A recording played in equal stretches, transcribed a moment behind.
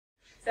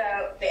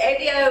So the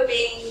ABO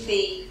being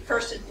the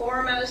first and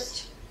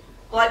foremost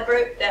blood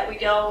group that we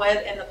deal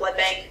with in the blood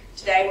bank.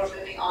 Today we're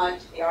moving on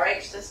to the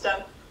RH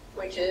system,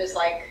 which is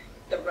like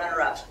the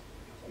runner-up.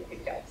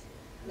 You've got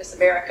Miss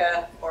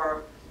America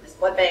or Miss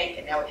Blood Bank,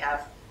 and now we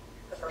have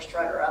the first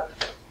runner-up,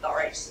 the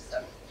RH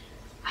system.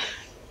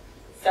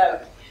 So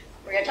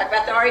we're going to talk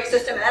about the RH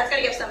system, and that's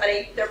going to give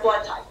somebody their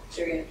blood type.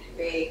 So you're going to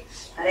be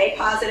an A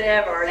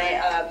positive or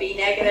an B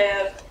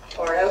negative,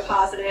 or an O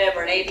positive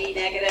or an AB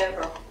negative,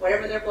 or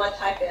whatever their blood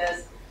type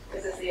is.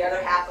 This is the other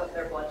half of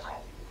their blood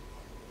type.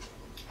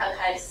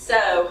 Okay,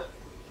 so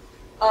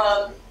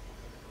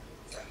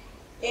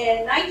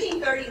in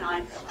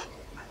 1939,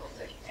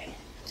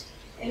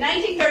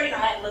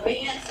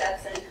 Levine and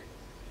Stetson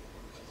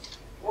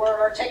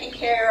were taking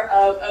care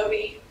of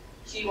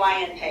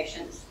OB/GYN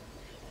patients,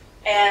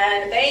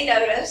 and they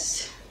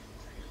noticed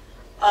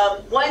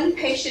one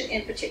patient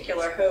in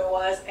particular who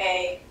was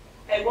a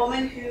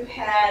woman who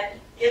had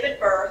given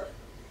birth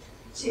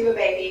to a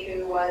baby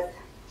who was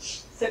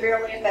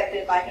severely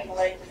affected by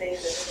hemolytic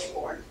disease as a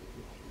newborn.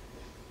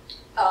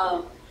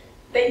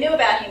 They knew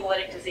about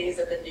hemolytic disease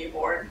as a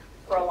newborn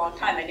for a long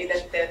time. They knew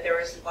that there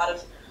was a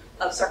lot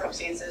of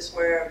circumstances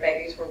where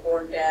babies were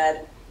born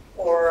dead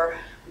or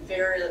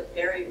very,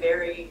 very,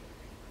 very,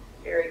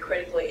 very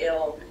critically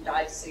ill and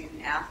died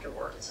soon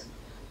afterwards.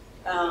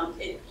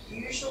 It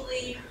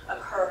usually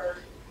occurred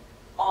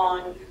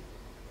on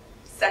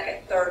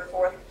second, third,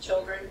 fourth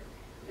children,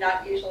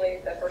 not usually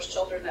the first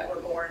children that were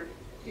born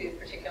to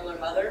particular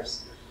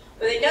mothers.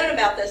 But they'd known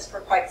about this for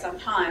quite some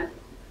time,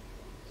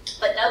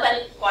 but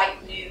nobody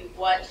quite knew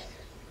what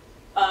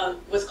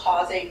was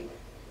causing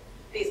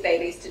these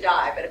babies to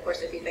die. But of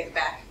course, if you think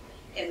back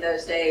in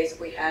those days,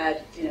 we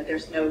had,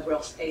 there's no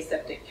real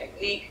aseptic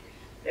technique.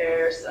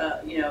 There's,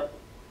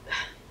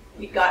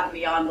 we'd gotten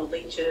beyond the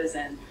leeches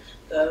and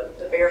the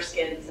bear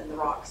skins and the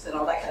rocks and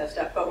all that kind of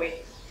stuff, but we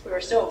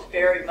were still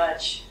very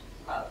much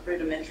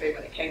rudimentary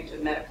when it came to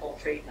medical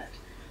treatment.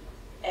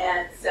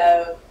 And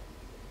so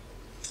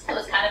it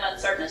was kind of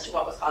uncertain as to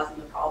what was causing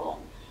the problem.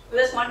 But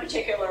this one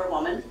particular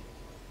woman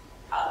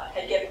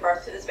had given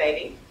birth to this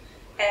baby,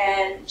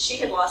 and she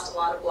had lost a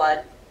lot of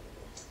blood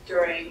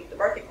during the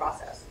birthing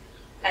process.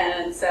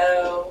 And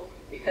so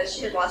because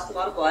she had lost a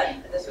lot of blood,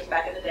 and this was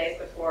back in the days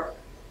before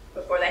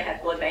they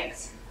had blood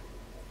banks,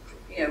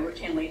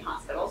 routinely in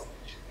hospitals,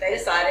 they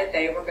decided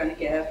they were going to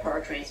give her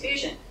a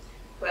transfusion.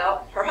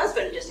 Well, her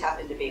husband just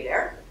happened to be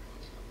there,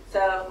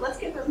 so let's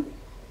give him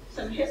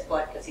some of his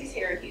blood, because he's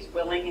here and he's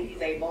willing and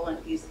he's able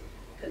and he's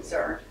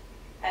concerned.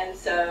 And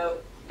so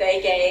they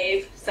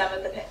gave some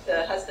of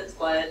the husband's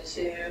blood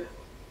to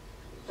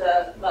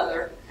the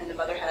mother, and the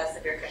mother had a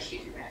severe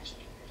transfusion reaction.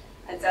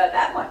 And so at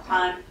that one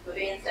time,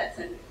 Levine and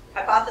Stetson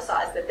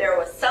hypothesized that there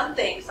was some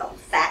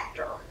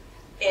factor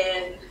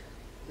in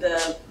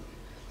the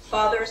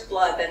father's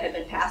blood that had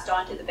been passed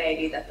on to the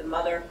baby that the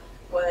mother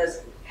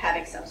was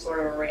having some sort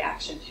of a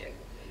reaction to.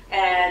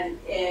 And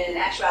in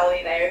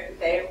actuality,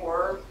 they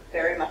were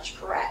very much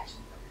correct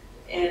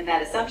in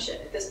that assumption.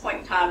 At this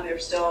point in time, they were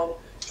still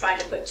trying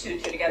to put two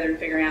and two together and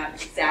figuring out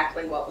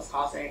exactly what was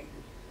causing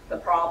the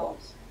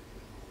problems.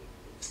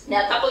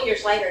 Now, a couple of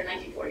years later, in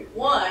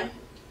 1941,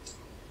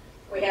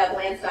 we have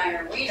Landsteiner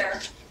and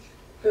Wiener,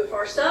 who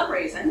for some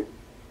reason,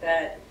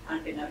 that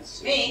unbeknownst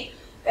to me,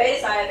 they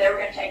decided they were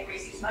going to take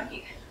rhesus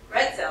monkey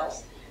red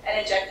cells and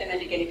inject them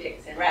into guinea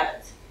pigs and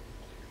rabbits.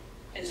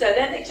 And so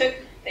then they took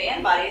the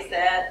antibodies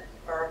that,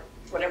 or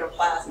whatever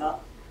plasma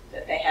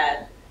that they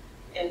had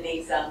in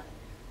these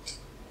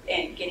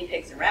in guinea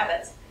pigs and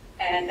rabbits,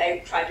 and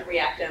they tried to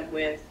react them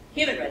with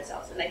human red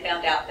cells. And they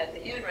found out that the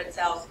human red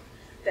cells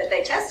that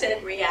they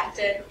tested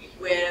reacted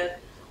with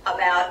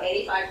about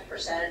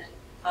 85%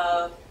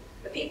 of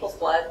the people's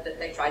blood that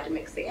they tried to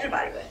mix the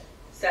antibody with.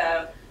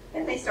 So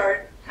then they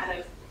started kind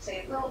of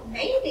saying, well,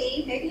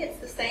 maybe it's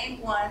the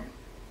same one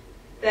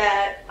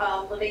that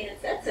Levine and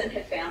Stetson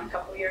had found a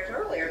couple of years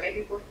earlier.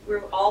 Maybe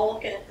we're all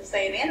looking at the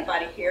same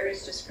antibody here,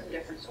 it's just from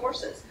different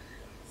sources.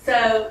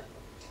 So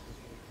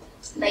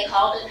they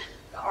called it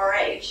the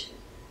RH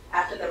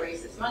after the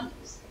rhesus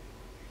monkeys.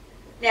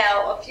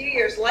 Now, a few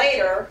years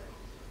later,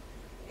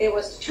 it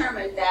was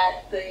determined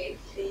that the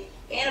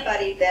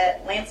antibody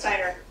that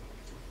Landsteiner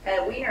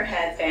and Wiener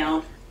had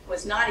found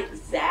was not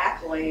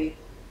exactly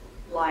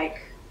like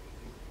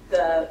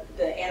the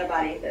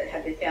antibody that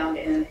had been found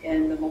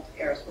in the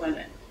multiparous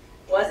women.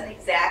 It wasn't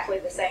exactly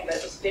the same, but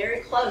it was very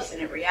close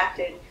and it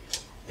reacted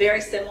very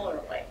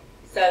similarly.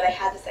 So they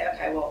had to say,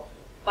 okay, well,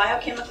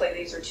 biochemically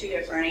these are two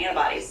different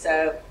antibodies,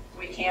 so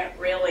we can't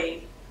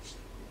really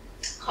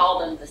call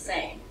them the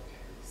same.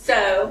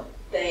 So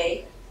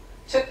they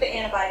took the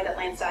antibody that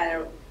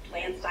Landsteiner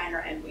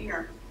and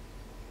Wiener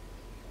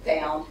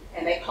found,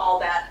 and they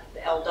called that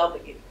the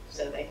LW.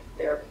 So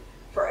they're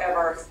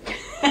forever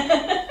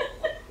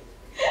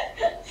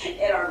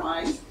in our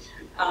minds.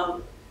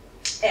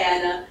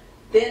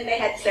 Then they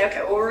had to say,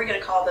 okay, well, we're going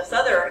to call this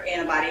other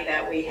antibody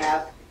that we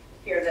have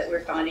here that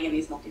we're finding in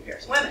these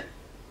multiparous women.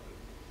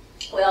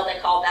 Well, they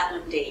called that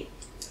one D.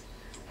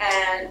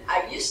 And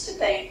I used to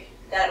think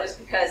that was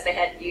because they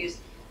had used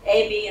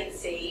A, B, and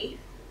C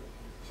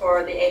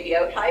for the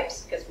ABO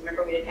types, because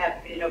remember we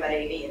didn't know about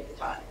AB at the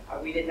time, or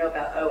we didn't know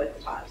about O at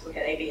the time, so we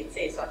had A, B, and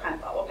C, so I kind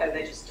of thought, okay,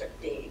 they just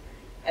took D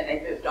and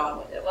they moved on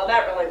with it. Well,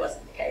 that really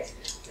wasn't the case,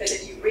 because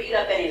if you read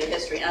up any of the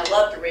history, and I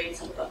love to read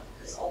some of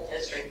this old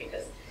history,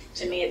 because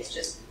to me it's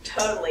just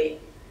totally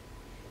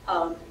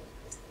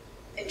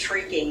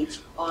intriguing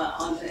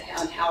on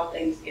how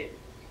things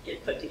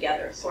get put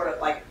together, sort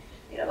of like,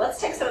 you know, let's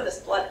take some of this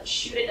blood and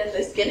shoot it into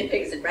these guinea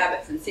pigs and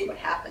rabbits and see what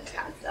happens,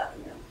 kind of stuff,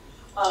 you know.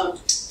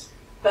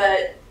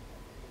 But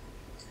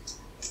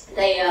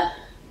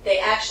they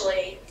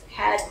actually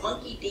had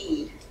monkey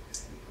D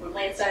when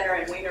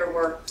Landsteiner and Wiener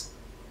were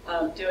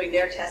doing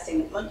their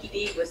testing. Monkey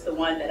D was the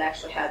one that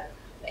actually had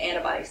the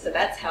antibodies, so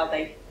that's how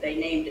they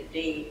named it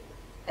D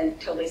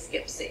until they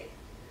skipped C.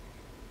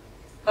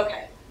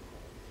 Okay,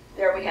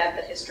 there we have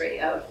the history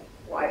of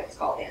why it's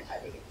called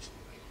anti-D.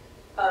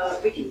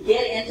 We can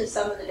get into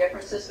some of the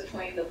differences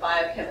between the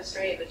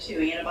biochemistry of the two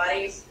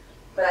antibodies,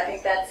 but I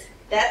think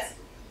that's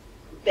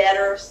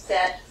better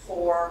set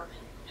for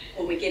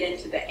when we get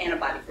into the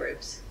antibody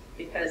groups,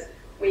 because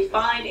we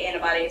find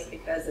antibodies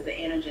because of the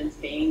antigens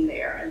being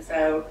there. And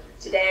so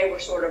today we're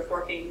sort of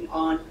working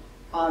on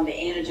the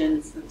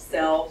antigens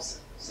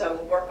themselves, so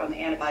we'll work on the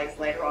antibodies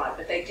later on.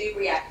 But they do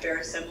react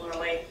very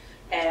similarly,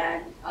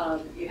 and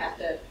you have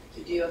to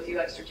do a few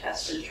extra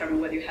tests to determine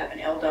whether you have an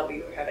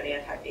LW or have an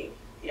anti-D.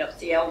 You don't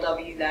see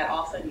LW that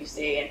often, you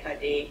see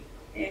anti-D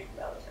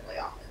relatively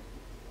often.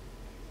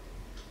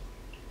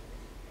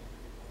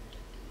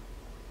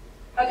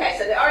 Okay,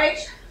 so the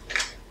Rh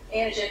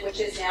antigen, which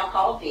is now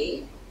called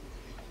D,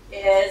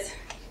 is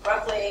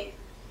roughly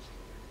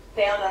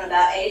found on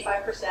about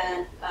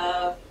 85%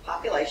 of the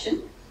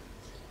population.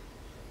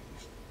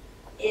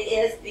 It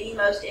is the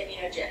most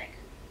immunogenic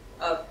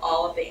of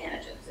all of the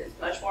antigens. It's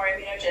much more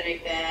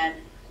immunogenic than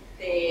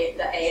the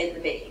A and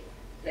the B.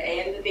 The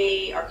A and the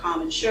B are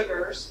common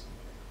sugars,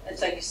 and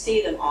so you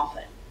see them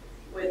often.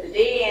 With the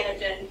D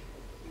antigen,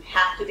 you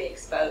have to be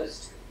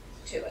exposed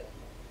to it.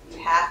 You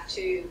have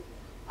to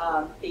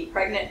be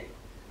pregnant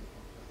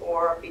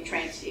or be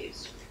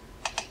transfused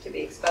to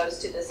be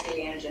exposed to this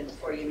D antigen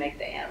before you make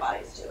the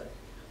antibodies to it.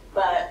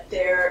 But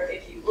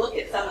if you look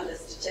at some of the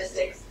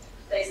statistics,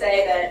 they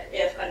say that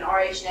if an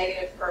Rh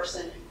negative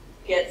person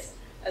gets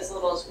as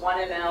little as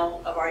 1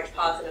 ml of Rh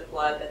positive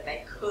blood that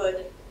they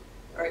could,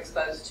 or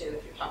exposed to,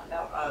 if you're talking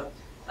about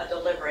a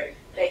delivery,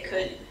 they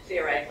could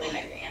theoretically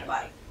make the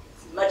antibody.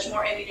 It's much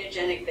more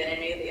immunogenic than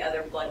any of the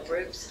other blood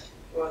groups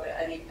or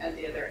any of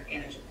the other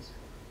antigens.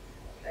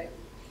 Okay?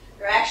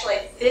 There are actually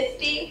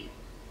 50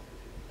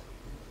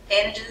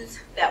 antigens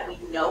that we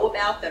know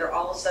about that are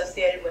all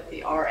associated with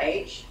the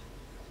Rh.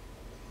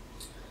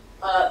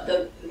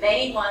 The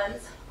main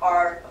ones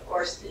are, of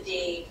course, the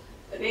D,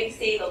 the big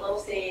C, the little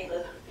c,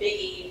 the big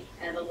E,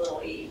 and the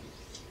little e.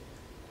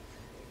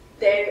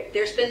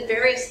 There's been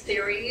various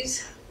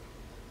theories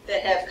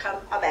that have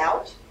come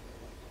about,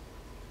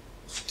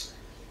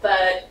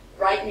 but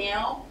right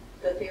now,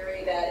 the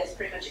theory that is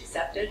pretty much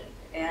accepted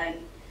and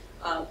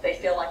they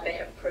feel like they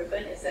have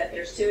proven is that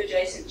there's two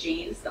adjacent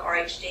genes, the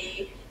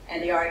RHD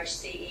and the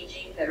RHCE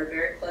gene, that are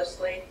very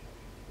closely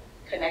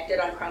connected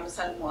on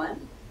chromosome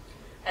 1.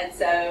 And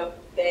so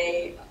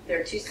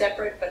they're two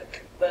separate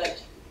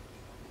but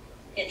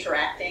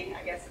interacting,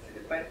 I guess is a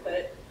good way to put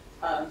it,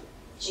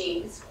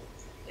 genes.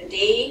 The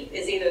D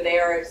is either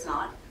there or it's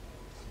not.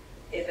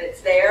 If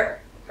it's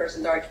there, the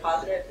person's Rh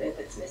positive. If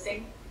it's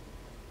missing,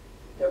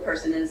 the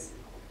person is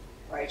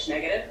Rh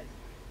negative.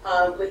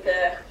 With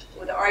the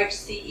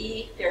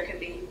RHCE, there can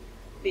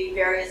be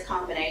various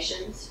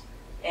combinations,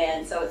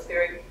 and so it's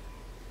very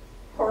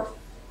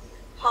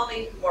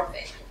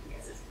polymorphic, I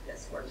guess is the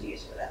best word to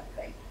use for that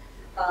thing.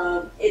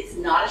 It's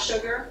not a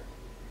sugar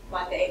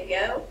like the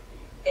ABO.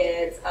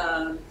 It's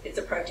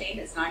a protein.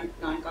 It's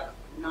 9-glycosylate.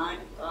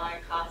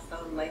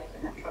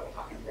 I'm having trouble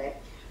talking today.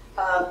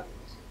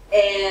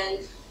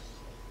 And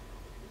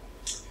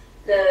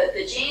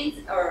the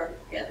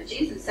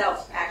genes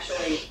themselves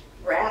actually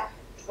wrap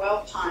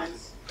 12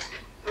 times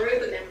through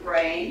the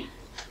membrane.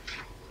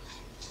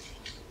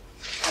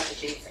 Not the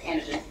genes, the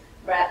antigens,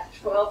 wrap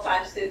 12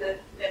 times through the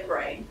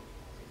membrane.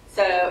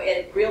 So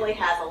it really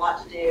has a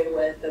lot to do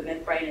with the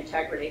membrane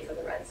integrity for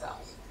the red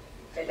cells.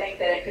 They think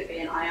that it could be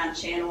an ion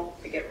channel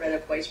to get rid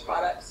of waste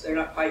products. They're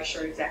not quite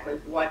sure exactly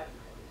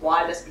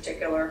why this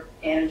particular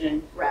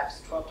antigen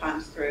wraps 12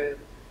 times through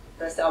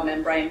the cell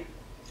membrane,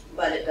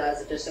 but it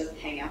does. It just doesn't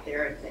hang out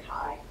there and say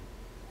hi.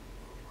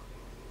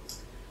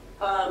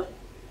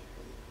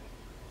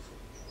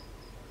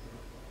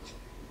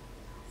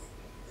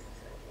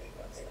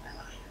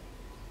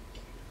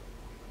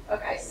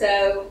 Okay,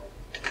 so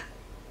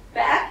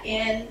back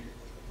in,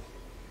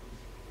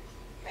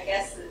 I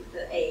guess,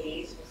 the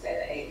 80s, we'll say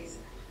the 80s,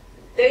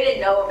 they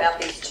didn't know about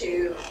these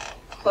two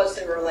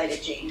closely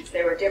related genes.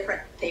 There were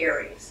different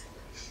theories.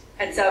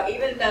 And so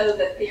even though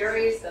the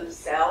theories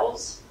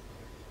themselves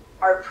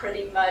are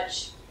pretty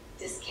much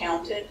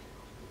discounted,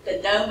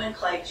 the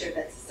nomenclature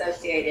that's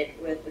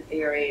associated with the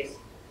theories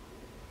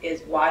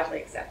is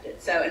widely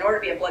accepted. So in order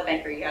to be a blood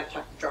banker, you have to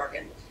talk the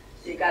jargon.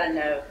 So you got to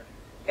know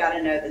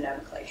the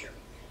nomenclature,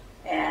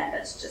 and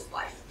that's just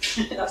life.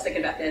 I was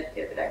thinking about that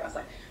the other day. I was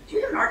like, "Do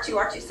you have an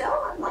R2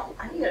 cell?" I'm like,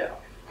 "I need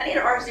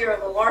an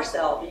R0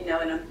 cell," you know.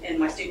 And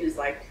my student is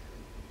like,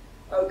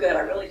 "Oh, good.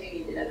 I really do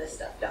need to know this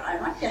stuff."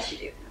 I'm like, "Yes, you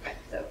do." Okay,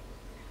 so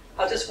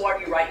I'll just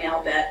warn you right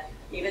now that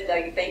even though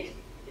you think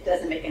it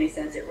doesn't make any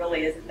sense, it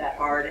really isn't that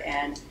hard,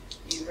 and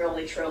you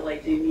really, truly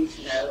do need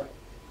to know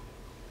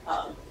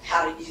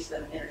how to use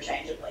them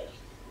interchangeably.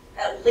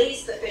 At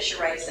least the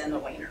Fisher race and the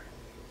Wiener.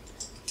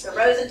 The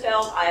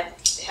Rosenfeld, I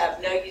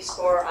have no use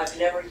for. I've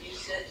never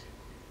used it.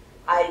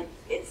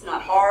 It's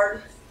not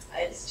hard.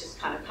 It's just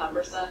kind of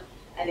cumbersome.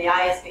 And the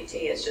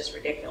ISBT is just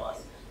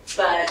ridiculous.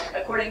 But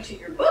according to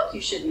your book,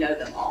 you should know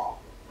them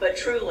all. But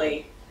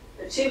truly,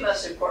 the two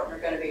most important are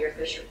going to be your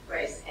Fisher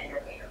race and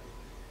your Wiener.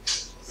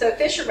 So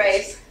Fisher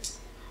race,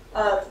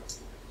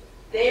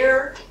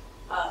 their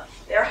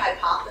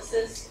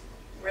hypothesis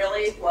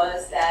really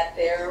was that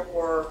they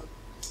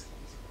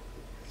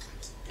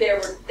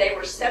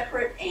were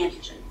separate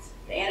antigens.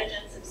 The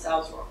antigens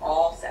themselves were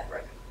all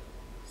separate.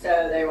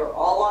 So they were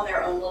all on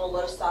their own little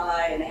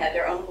loci, and they had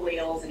their own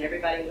alleles, and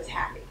everybody was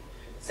happy.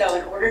 So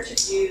in order to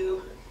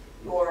do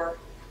your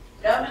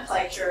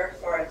nomenclature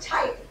for a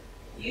type,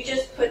 you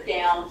just put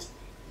down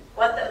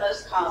what the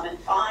most common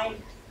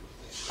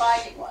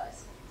finding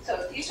was. So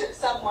if you took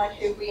someone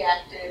who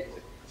reacted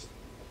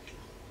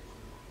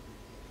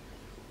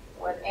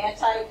with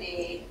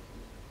anti-B,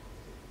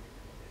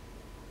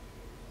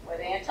 with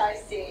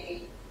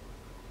anti-C,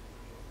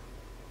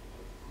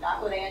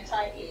 not with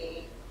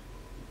anti-E,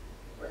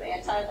 with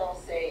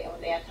anti-little c, and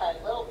with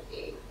anti-little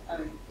e,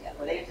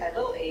 with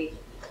anti-little e,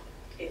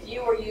 if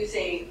you were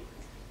using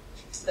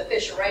the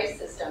Fisher race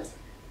system,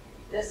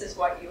 this is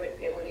what it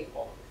would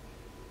equal.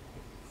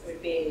 It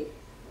would be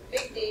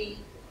big D,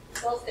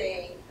 little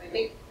c,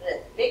 big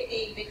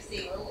D, big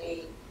C, little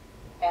e,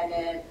 and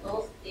then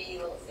little d,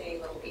 little c,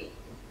 little e.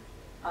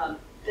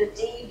 The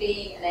D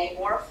being an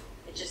amorph,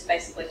 it just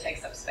basically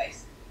takes up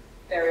space.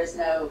 There is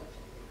no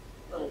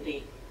little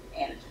d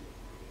antigen.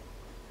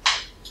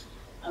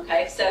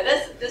 Okay, so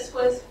this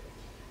was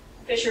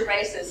Fisher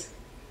race's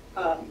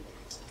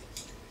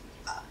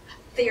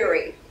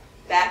theory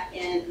back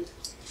in,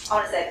 I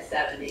want to say the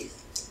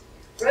 70s.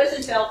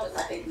 Rosenfeld was,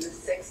 I think, in the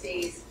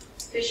 60s.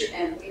 Fisher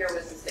and Wiener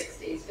was the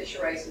 60s.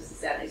 Fisher race was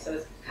the 70s. So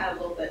it's kind of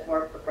a little bit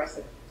more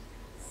progressive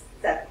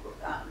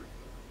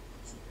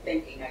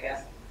thinking, I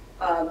guess.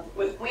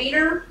 With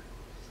Wiener,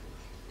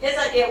 his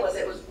idea was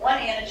it was one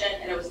antigen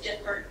and it was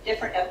different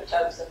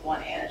epitopes of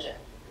one antigen.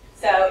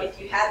 So if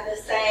you had the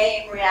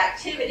same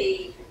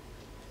reactivity,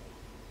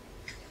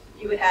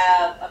 you would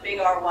have a big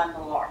R1,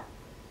 little r.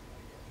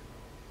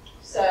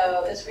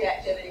 So this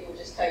reactivity will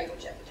just tell you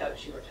which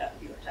epitopes you were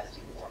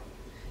testing for.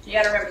 You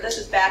got to remember, this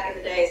was back in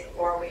the days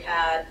before we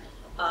had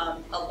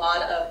a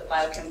lot of the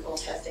biochemical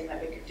testing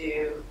that we could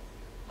do.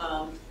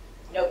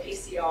 No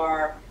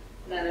PCR,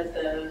 none of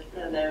the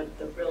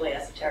really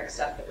esoteric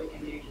stuff that we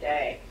can do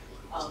today.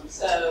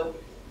 So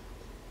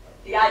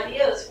the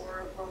ideas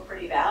were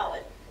pretty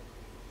valid.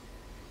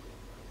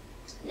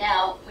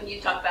 Now, when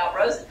you talk about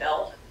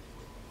Rosenfeld,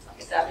 like I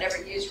said, I've never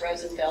used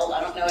Rosenfeld.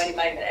 I don't know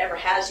anybody that ever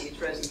has used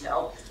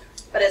Rosenfeld,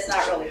 but it's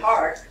not really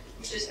hard.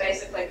 You just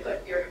basically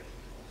put your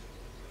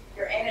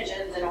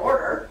antigens in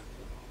order,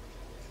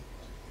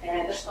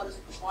 and this one's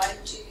 1,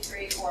 2,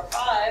 3, 4,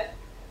 5.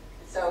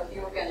 So if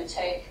you were going to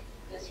take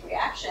this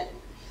reaction,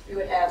 you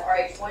would have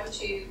RH1,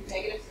 2,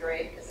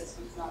 -3, because this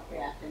one's not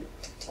reacting,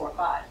 4,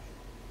 5.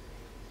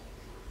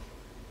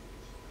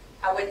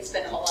 I wouldn't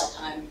spend a whole lot of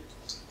time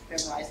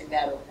memorizing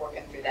that or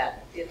working through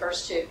that. The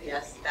first two,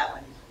 yes, that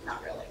one,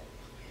 not really.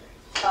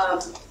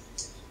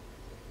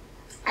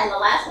 And the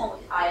last one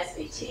with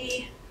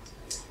ISBT,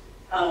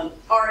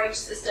 RH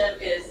system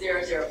is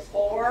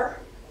 004,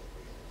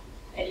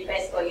 and you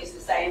basically use the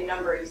same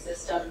numbering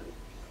system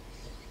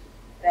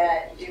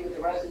that you do with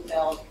the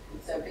Rosenfeld.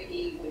 So big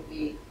E would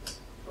be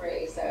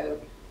 3,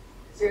 so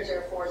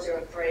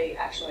 00403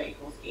 actually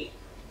equals E.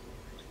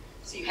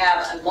 So you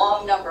have a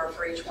long number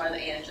for each one of the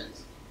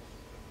antigens.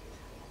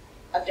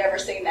 I've never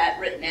seen that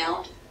written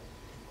out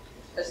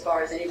as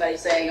far as anybody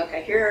saying,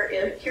 okay,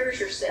 here's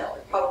your cell.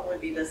 It probably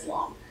would be this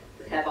long.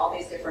 It would have all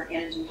these different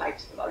antigen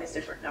types with all these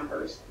different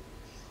numbers.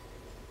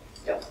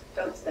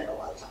 Don't spend a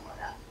lot of time on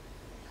that.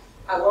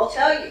 I will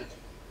tell you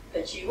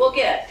that you will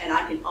get, and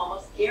I can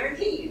almost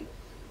guarantee you,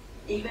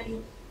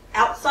 even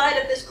outside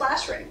of this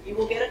classroom, you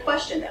will get a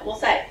question that will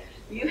say,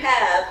 you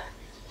have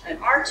an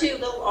R2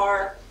 little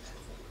r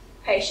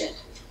patient.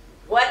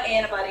 What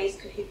antibodies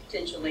could he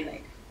potentially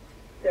make?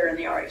 They're in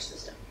the RH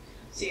system.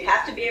 So you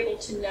have to be able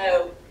to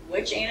know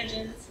which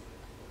antigens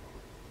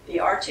the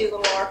R2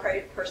 little r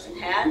person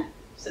had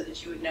so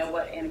that you would know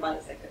what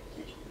antibodies they could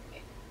potentially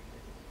make.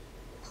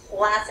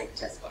 Classic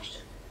test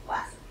question.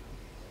 Classic.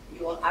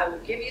 I will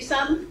give you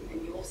some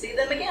and you will see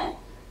them again.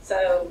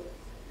 So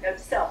note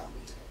to self.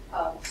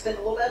 Spend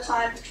a little bit of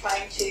time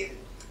trying to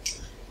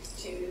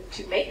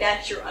make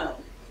that your own.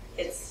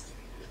 It's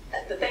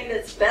the thing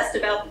that's best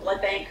about the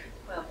blood bank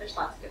well, there's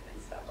lots of good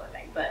things about blood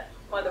bank, but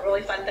one of the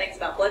really fun things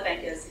about blood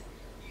bank is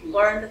you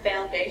learn the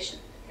foundation,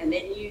 and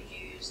then you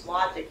use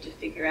logic to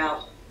figure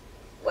out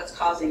what's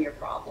causing your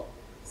problem.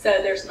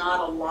 So there's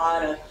not a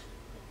lot of,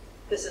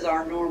 this is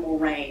our normal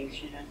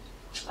range, you know.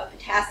 Of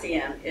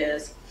potassium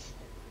is,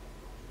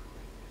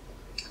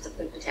 it's a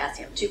good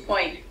potassium,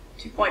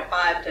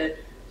 2.5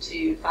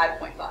 to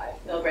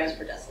 5.5 milligrams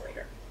per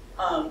deciliter.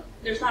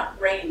 There's not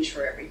range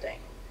for everything.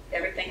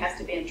 Everything has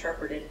to be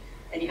interpreted,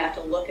 and you have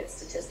to look at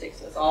statistics,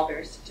 so it's all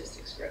very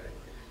statistics driven.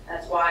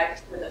 That's why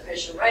with a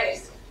Fisher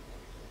race,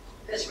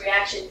 this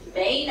reaction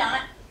may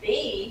not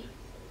be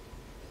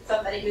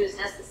somebody who's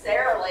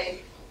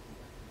necessarily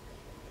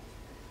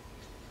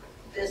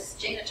this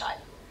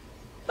genotype,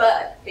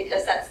 but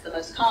because that's the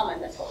most common,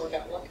 that's what we're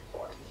going to look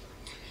for.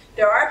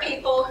 There are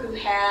people who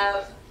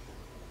have,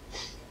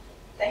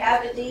 they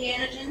have the D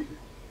antigen,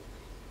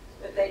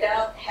 but they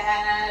don't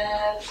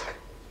have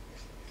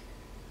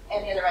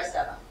any of the rest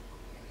of them.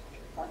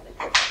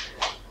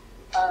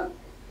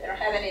 They don't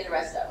have any of the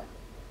rest of them.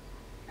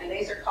 And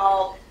these are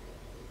called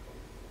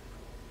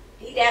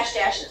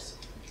D-dashes.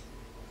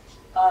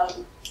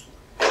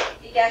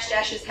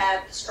 D-dashes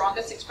have the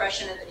strongest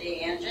expression of the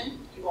D antigen.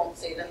 You won't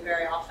see them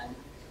very often,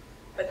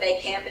 but they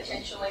can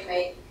potentially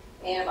make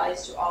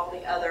antibodies to all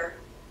the other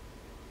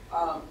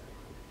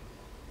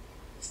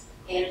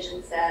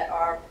antigens that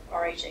are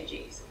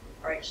RHAGs,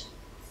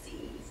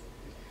 RHCs.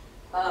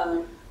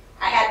 I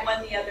had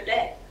one the other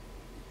day.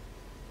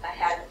 I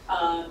had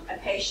a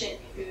patient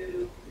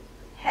who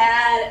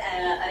had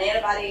an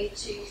antibody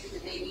to the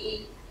big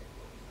E,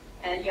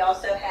 and he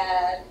also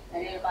had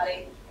an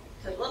antibody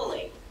to little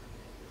e.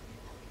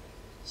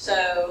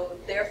 So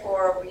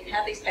therefore, when you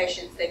have these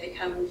patients, they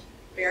become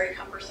very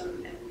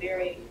cumbersome and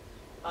very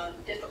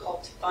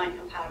difficult to find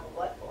compatible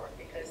blood for,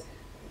 because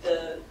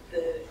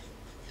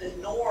the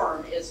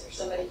norm is for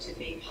somebody to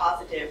be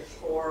positive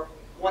for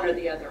one or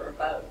the other or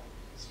both.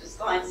 So to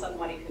find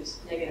somebody who's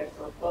negative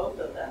for both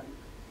of them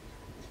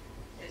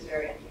is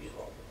very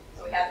unusual.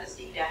 So we have this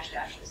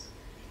D-dashes.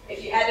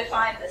 If you had to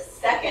find the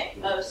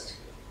second most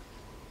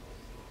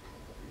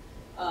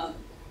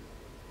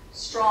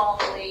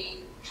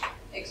strongly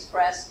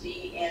expressed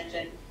D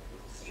antigen,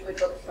 you would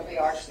look for the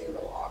R2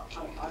 little r,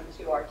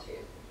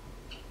 R2.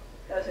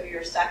 Those are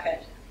your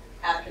second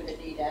after the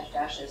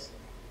D-dashes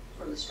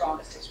for the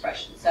strongest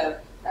expression. So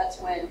that's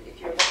when, if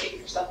you're looking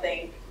for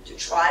something to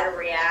try to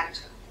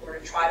react or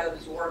to try to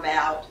absorb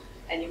out,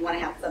 and you want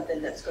to have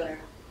something that's going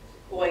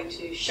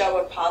to show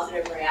a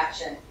positive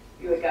reaction,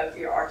 you would go for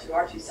your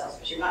R2 cells,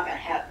 but you're not going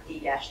to have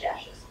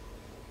D-dashes.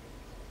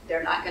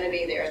 They're not going to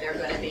be there. They're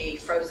going to be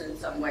frozen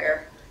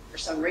somewhere for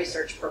some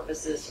research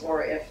purposes,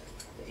 or if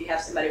you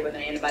have somebody with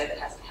an antibody that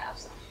has to have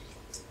some.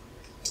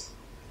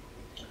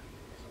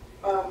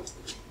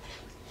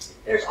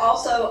 There's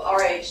also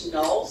RH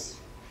nulls,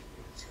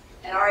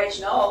 and RH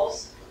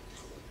nulls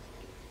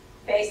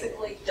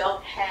basically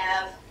don't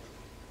have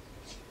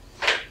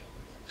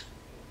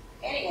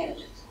any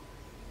antigens.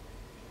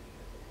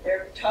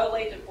 They're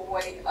totally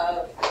devoid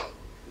of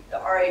the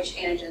RH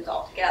antigens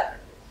altogether.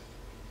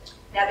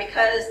 Now,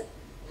 because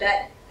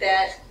that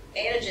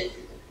antigen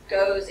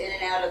goes in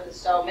and out of the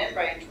cell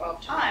membrane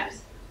 12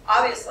 times,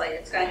 obviously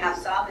it's going to have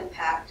some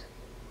impact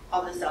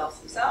on the cells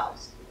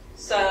themselves.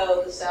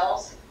 So the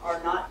cells are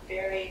not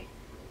very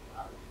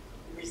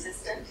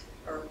resistant,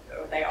 or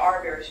they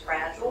are very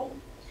fragile,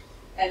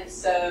 and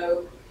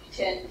so you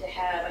tend to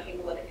have a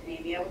hemolytic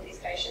anemia with these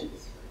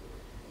patients.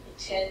 You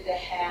tend to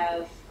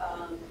have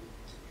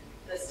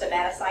the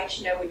stomatocytes.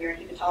 You know, when you're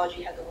in hematology,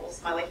 you have the little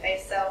smiley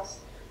face cells.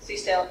 So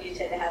you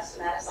tend to have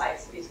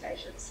stomatocytes in these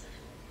patients.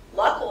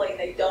 Luckily,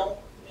 they don't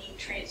need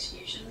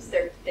transfusions.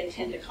 They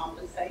tend to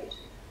compensate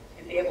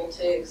and be able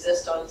to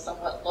exist on a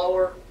somewhat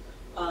lower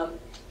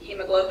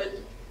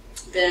hemoglobin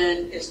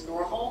than is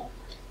normal,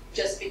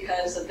 just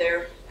because of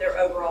their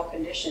overall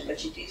condition.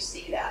 But you do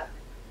see that.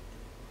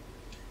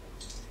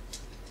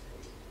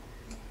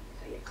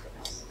 I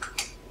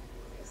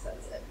guess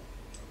that's it.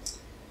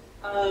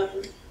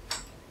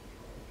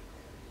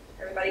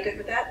 Everybody good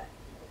with that?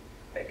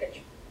 Very good.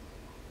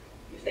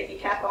 You think you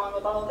cap on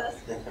with all of this?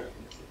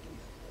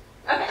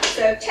 Okay,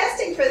 so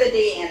testing for the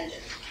D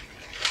antigen.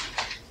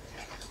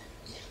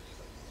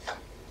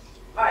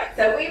 All right,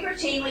 so we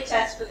routinely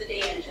test for the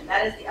D antigen.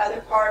 That is the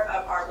other part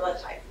of our blood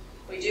type.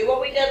 We do what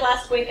we did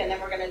last week, and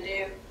then we're going to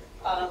do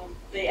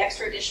the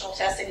extra additional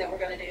testing that we're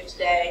going to do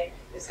today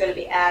is going to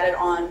be added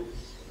on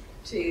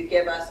to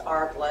give us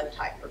our blood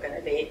type. We're going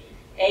to be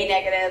A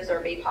negatives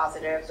or B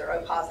positives or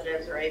O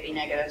positives or AB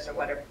negatives or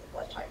whatever the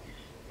blood type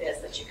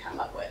is that you come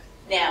up with.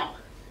 Now,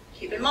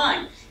 keep in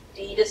mind,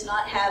 D does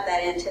not have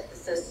that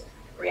antithesis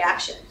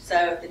reaction.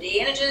 So if the D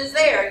antigen is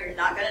there, you're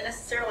not going to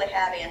necessarily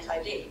have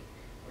anti-D.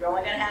 You're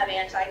only going to have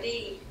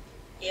anti-D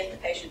if the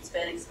patient's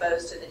been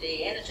exposed to the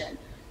D antigen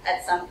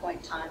at some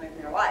point in time in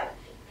their life.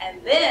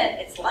 And then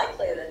it's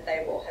likely that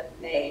they will have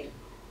made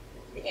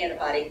the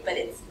antibody, but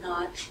it's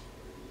not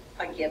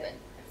a given.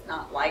 It's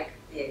not like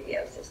the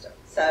ABO system.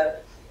 So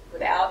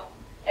without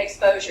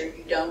exposure,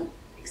 you don't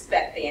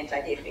expect the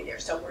anti-D to be there.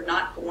 So we're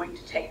not going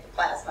to take the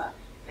plasma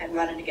and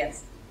run it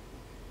against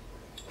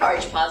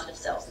Rh positive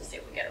cells to see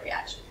if we get a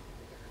reaction,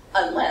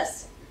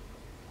 unless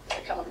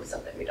we come up with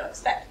something we don't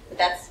expect. But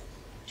that's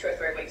 2 or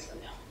 3 weeks from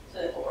now,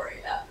 so that we'll worry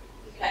about.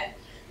 Okay.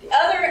 The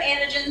other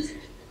antigens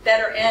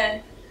that are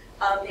in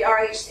the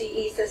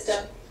RHCE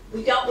system,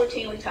 we don't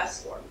routinely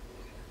test for.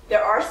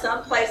 There are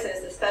some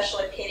places,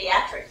 especially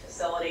pediatric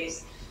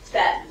facilities,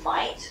 that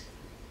might.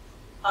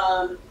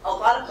 A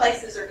lot of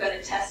places are going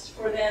to test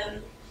for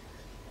them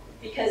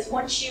because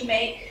once you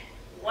make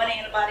one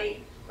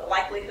antibody, the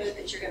likelihood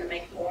that you're going to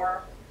make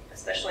more,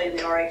 especially in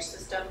the Rh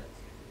system,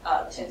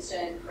 tends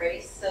to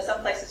increase. So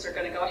some places are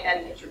going to go ahead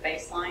and get your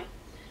baseline,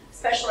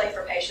 especially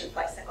for patients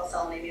like sickle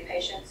cell anemia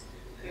patients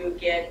who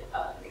get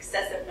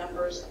excessive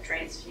numbers of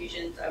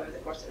transfusions over the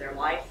course of their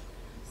life.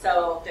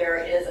 So there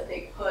is a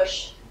big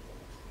push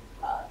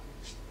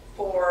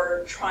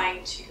for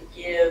trying to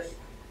give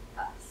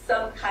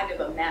some kind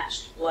of a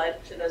matched blood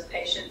to those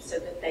patients so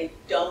that they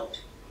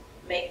don't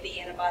make the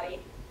antibody.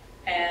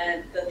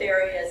 And the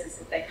theory is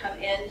that they come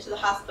into the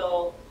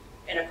hospital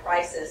in a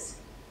crisis,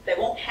 they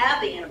won't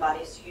have the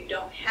antibody, so you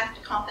don't have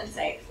to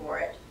compensate for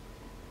it.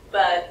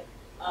 But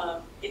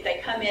if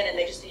they come in and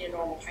they just need a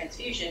normal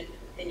transfusion,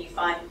 then you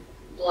find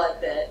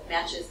blood that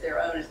matches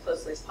their own as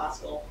closely as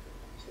possible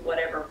to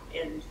whatever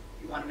end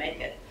you want to make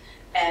it.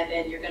 And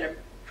then you're going to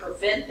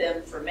prevent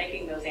them from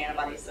making those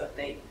antibodies, so if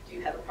they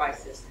do have a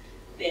crisis,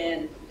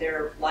 then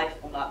their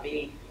life will not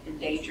be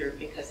endangered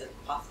because of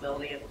the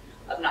possibility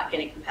of not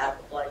getting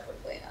compatible blood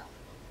quickly enough.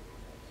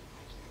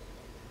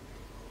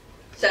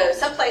 So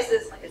some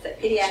places, like I said,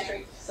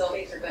 pediatric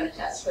facilities are going to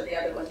test for the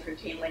other ones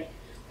routinely.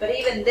 But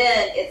even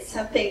then, it's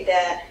something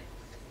that,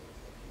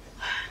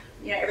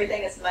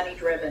 everything is money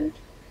driven.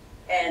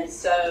 And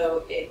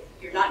so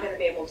you're not going to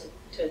be able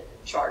to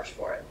charge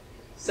for it.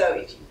 So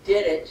if you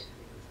did it,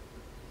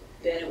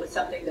 then it was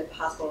something that the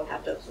hospital would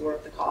have to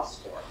absorb the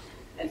cost for.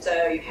 And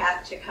so you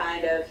have to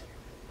kind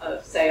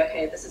of say,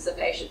 okay, this is a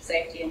patient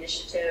safety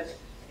initiative.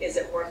 Is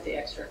it worth the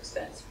extra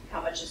expense?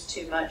 How much is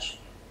too much?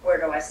 Where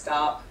do I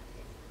stop?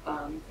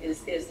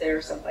 Is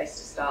there some place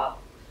to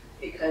stop?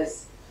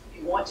 Because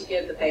you want to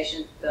give the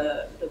patient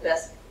the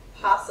best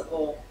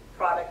possible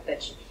product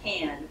that you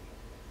can,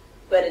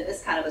 but in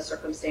this kind of a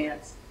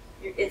circumstance,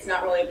 it's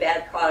not really a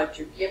bad product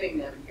you're giving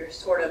them. You're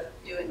sort of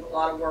doing a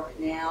lot of work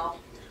now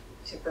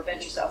to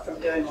prevent yourself from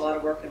doing a lot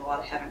of work and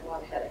having a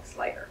lot of headaches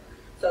later.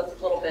 So it's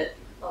a little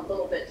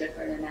bit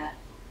different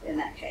in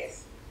that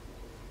case.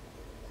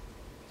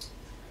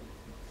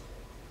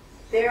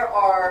 There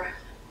are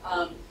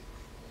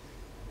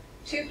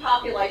 2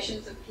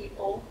 populations of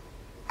people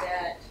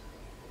that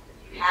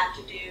you have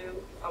to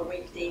do a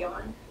week D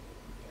on.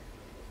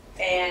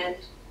 And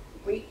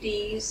week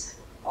Ds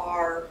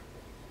are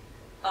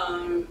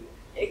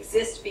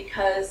exist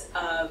because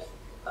of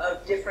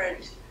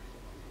different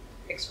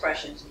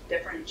expressions,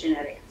 different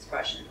genetic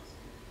expressions.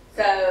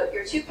 So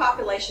your 2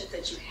 populations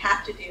that you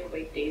have to do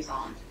week Ds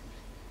on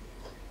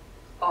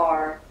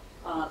are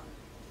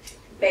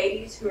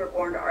babies who are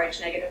born to Rh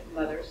negative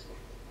mothers,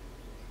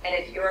 and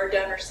if you're a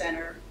donor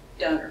center,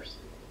 donors.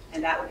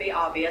 And that would be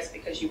obvious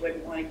because you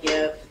wouldn't want to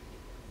give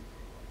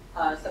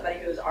somebody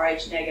who is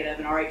Rh negative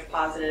and Rh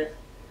positive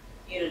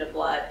unit of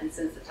blood and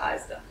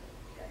sensitize them.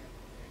 Okay.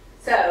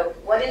 So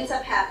what ends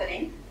up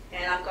happening,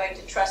 and I'm going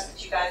to trust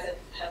that you guys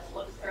have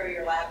looked through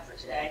your lab for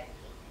today,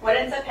 what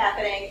ends up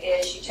happening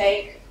is you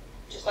take,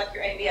 just like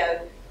your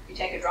ABO, you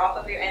take a drop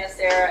of your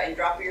Anacera and a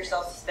drop of your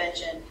cell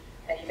suspension,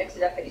 and you mix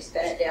it up and you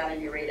spin it down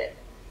and you read it.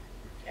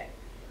 Okay.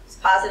 If it's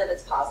positive,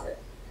 it's positive.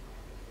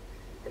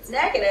 If it's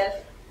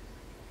negative,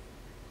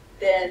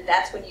 then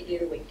that's when you do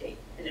the week D.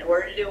 And in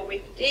order to do a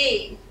week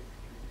D,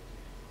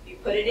 you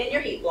put it in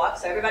your heat block.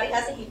 So everybody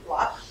has a heat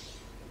block.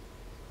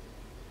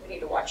 We need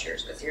to watch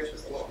yours because yours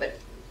was a little bit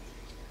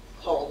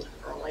cold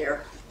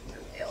earlier.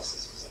 Everybody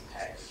else's was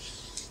okay.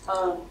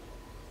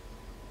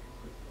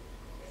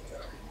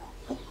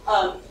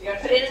 You're going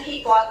to put it in a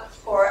heat block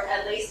for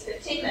at least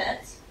 15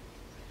 minutes.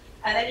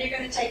 And then you're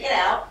going to take it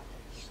out.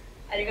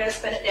 And you're going to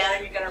spin it down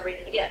and you're going to read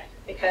it again.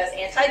 Because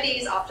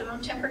anti-D's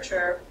optimum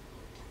temperature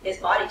is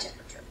body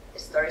temperature.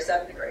 It's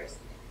 37 degrees.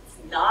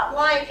 It's not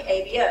like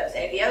ABOs.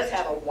 ABOs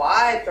have a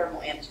wide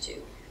thermal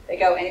amplitude. They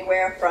go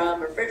anywhere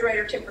from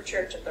refrigerator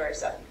temperature to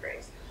 37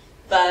 degrees.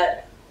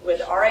 But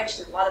with RH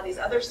and a lot of these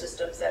other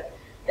systems that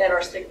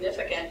are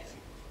significant,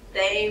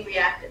 they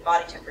react at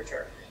body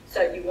temperature.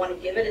 So you want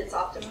to give it its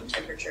optimum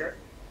temperature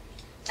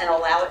and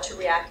allow it to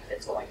react if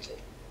it's going to.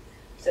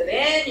 So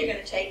then you're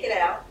going to take it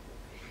out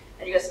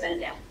and you're going to spin it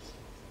down.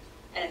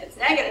 And if it's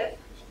negative,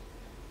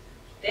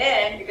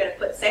 then you're going to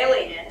put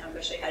saline in. I'm going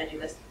to show you how to do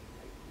this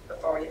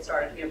before we get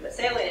started. You're going to put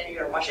saline in and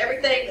you're going to wash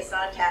everything that's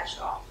not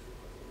attached off.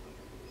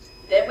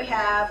 Then we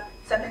have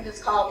something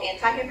that's called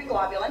anti-human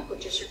globulin,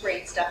 which is your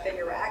green stuff in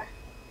your rack.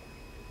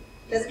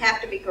 It doesn't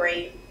have to be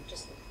green,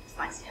 just it's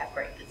nice to have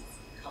green because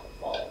it's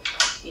colorful,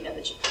 you know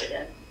that you put it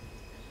in.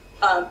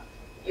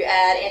 You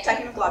add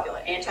anti-human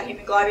globulin.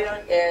 Anti-human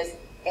globulin is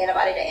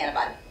antibody to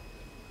antibody.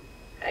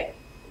 Okay?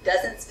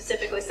 Doesn't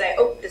specifically say,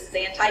 oh, this is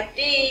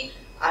anti-D,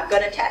 I'm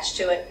going to attach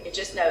to it. It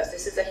just knows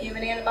this is a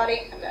human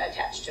antibody, I'm going to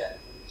attach to it.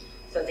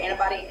 So it's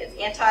antibody, it's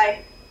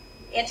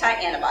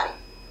anti-antibody.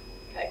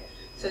 Okay?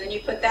 So then you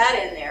put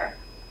that in there,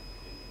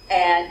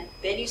 and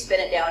then you spin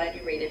it down and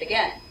you read it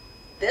again.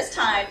 This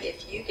time,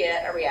 if you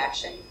get a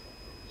reaction,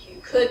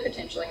 you could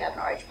potentially have an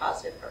Rh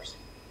positive person.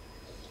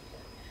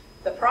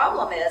 The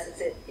problem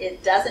is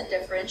it doesn't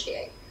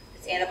differentiate.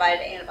 It's antibody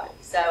to antibody.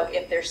 So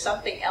if there's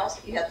something else,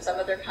 if you have some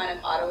other kind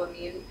of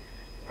autoimmune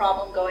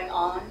problem going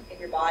on in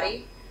your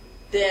body,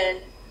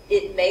 then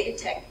it may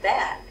detect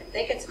that and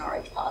think it's an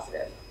Rh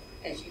positive.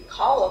 And if you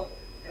call them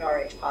an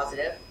Rh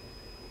positive,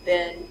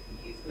 then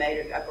you've made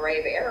a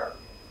grave error.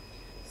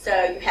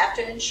 So you have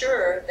to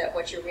ensure that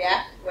what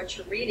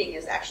you're reading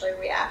is actually a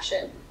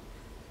reaction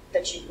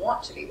that you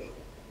want to be reading.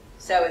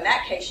 So in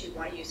that case, you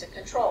want to use a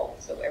control.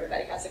 So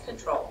everybody has a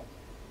control.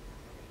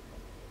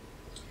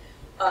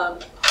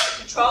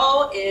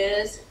 Control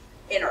is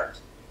inert.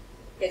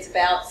 It's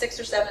about 6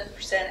 or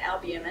 7%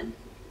 albumin.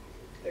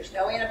 There's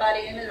no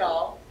antibody in it at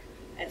all.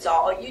 And so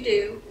all you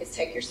do is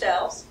take your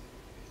cells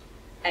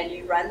and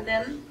you run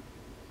them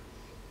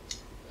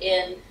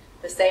in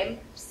the same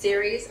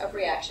series of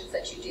reactions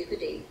that you do the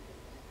D.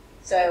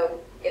 So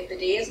if the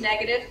D is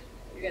negative,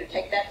 you're going to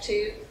take that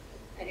tube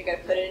and you're going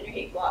to put it in your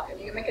heat block, and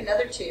you're going to make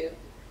another tube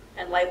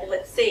and label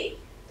it C.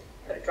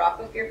 Put a drop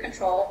of your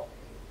control,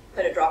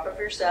 put a drop of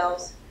your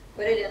cells,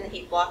 put it in the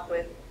heat block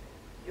with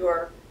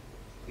your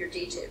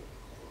D tube.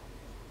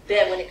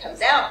 Then when it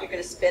comes out, you're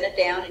going to spin it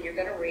down and you're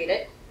going to read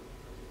it,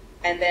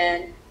 and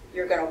then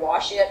you're going to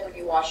wash it when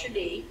you wash your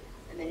D,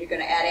 and then you're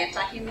going to add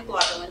anti-human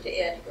globulin to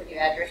it when you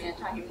add your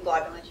anti-human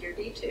globulin to your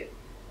D tube.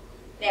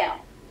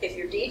 Now, if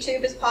your D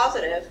tube is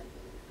positive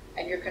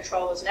and your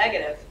control is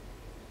negative,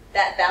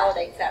 that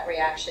validates that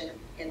reaction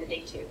in the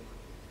D tube.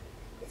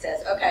 It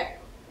says, okay,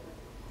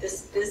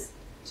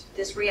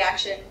 this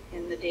reaction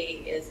in the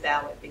D is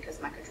valid because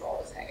my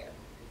control is negative.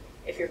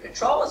 If your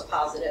control is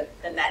positive,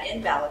 then that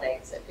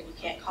invalidates it, and you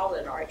can't call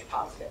it an Rh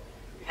positive.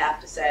 You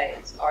have to say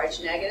it's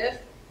Rh negative,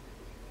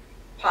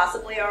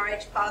 possibly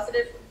Rh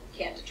positive.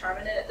 Can't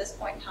determine it at this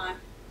point in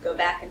time. Go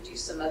back and do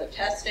some other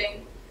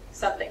testing.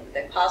 Something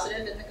that's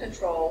positive in the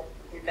control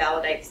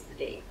invalidates the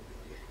D.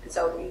 And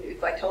so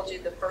if I told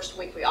you the first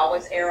week, we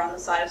always err on the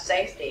side of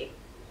safety.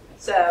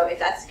 So if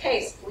that's the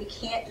case, we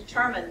can't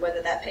determine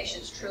whether that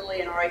patient's truly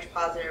an Rh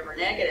positive or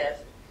negative,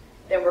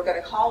 then we're going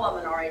to call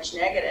them an Rh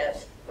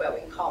negative. Well,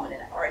 we can call them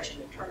an Rh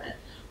indeterminate,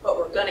 but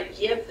we're going to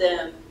give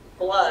them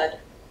blood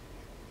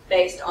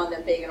based on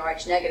them being an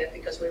Rh negative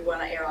because we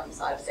want to err on the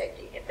side of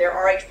safety. If they're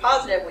Rh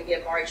positive, we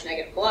give them Rh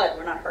negative blood,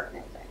 we're not hurting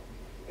anything.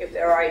 If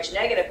they're Rh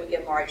negative, we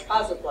give them Rh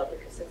positive blood, we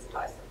can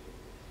sensitize them.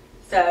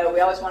 So we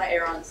always want to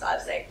err on the side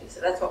of safety,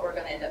 so that's what we're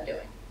going to end up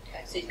doing.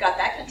 Okay, so you've got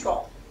that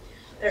control.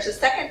 There's a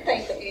second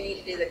thing that you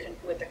need to do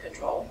with the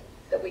control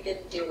that we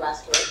didn't do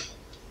last week,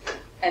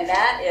 and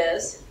that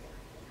is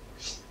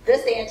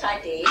this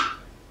anti-D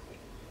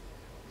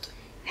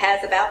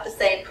has about the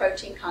same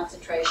protein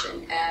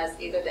concentration as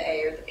either the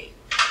A or the B.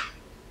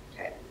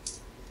 Okay,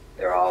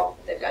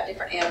 they've got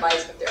different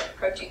antibodies, but their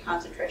protein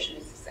concentration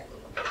is the same.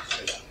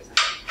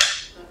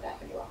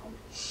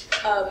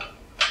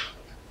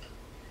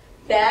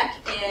 Back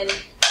in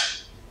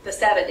the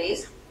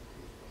 70s,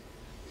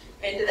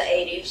 into the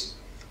 80s,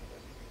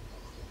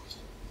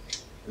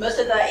 most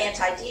of the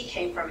anti-D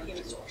came from a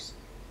human source.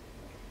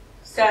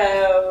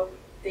 So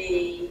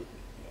the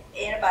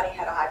antibody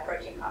had a high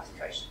protein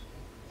concentration.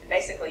 And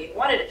basically, you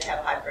wanted it to have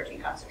a high protein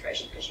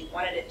concentration because you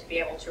wanted it to be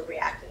able to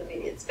react to the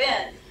immediate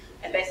spin.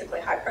 And basically,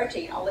 high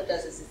protein, all it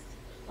does is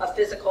a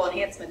physical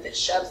enhancement that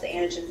shoves the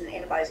antigens and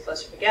antibodies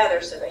closer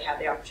together so they have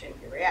the opportunity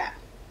to react.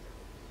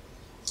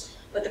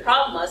 But the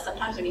problem was,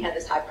 sometimes when you had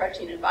this high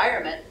protein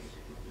environment,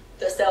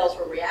 the cells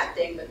were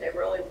reacting, but they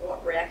really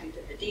weren't reacting to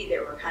the D. They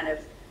were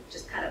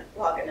just kind of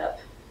clogging up,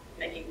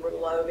 making it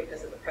low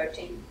because of the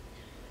protein.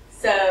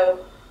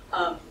 So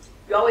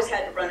you always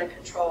had to run a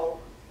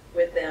control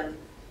with them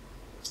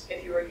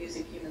if you were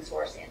using human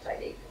source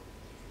anti-D.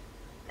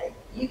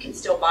 You can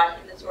still buy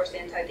human source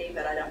anti-D,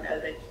 but I don't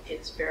know that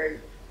it's very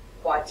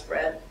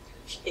widespread.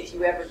 If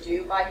you ever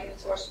do buy human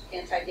source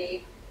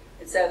anti-D,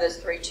 instead of those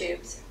 3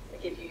 tubes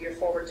that give you your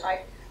forward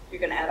type, you're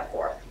going to add a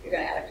 4th. You're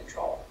going to add a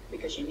control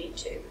because you need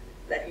to.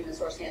 That human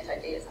source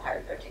anti-D is a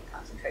higher protein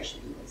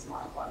concentration than these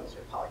monoclonals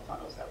or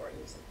polyclonals that we're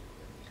using.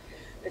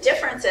 The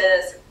difference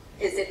is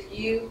if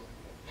you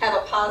have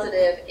a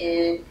positive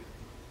in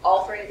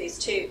all 3 of these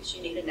tubes,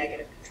 you need a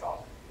negative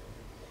control.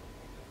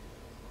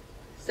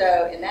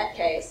 So in that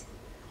case,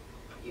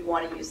 you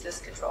want to use this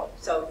control.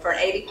 So for an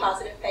AB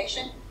positive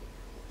patient,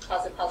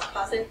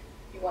 positive,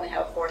 you want to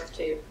have a 4th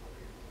tube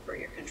for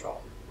your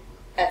control.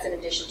 That's in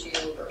addition to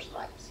your reverse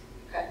pipes.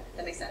 Okay,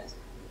 that makes sense?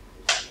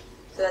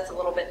 So that's a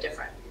little bit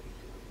different.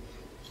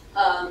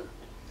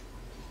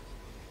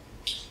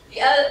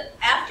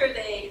 After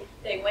they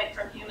went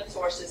from human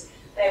sources,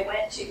 they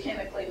went to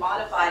chemically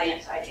modified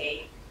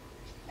anti-D.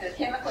 And the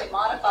chemically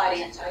modified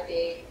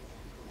anti-D,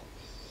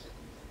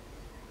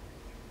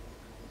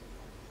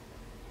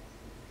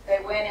 they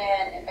went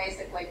in and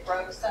basically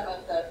broke some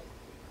of the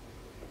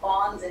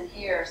bonds in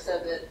here so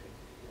that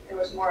there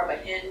was more of a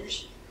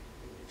hinge,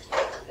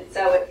 and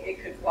so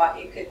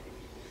it could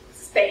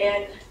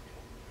span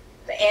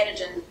the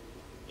antigen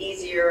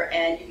easier,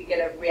 and you could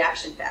get a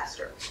reaction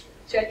faster.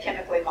 So you had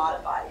chemically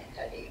modified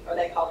anti-D, or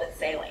they called it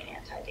saline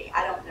anti-D.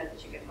 I don't know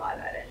that you can buy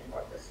that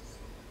anymore.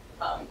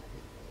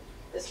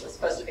 This was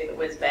supposed to be the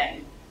whiz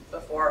bang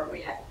before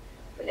we had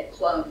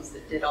clones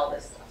that did all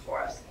this stuff for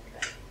us.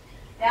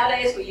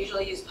 Nowadays, we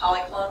usually use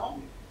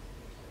polyclonal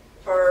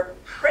for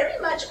pretty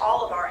much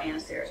all of our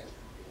antiseros.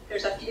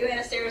 There's a few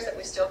antiseros that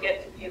we still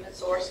get from human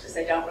source because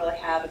they don't really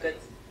have a good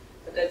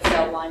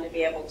cell line to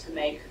be able to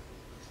make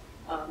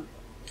a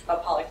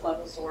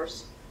polyclonal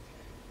source.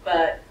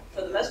 But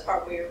for the most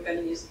part, we are going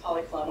to use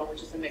polyclonal,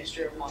 which is a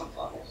mixture of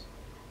monoclonal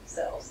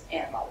cells,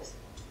 antibodies.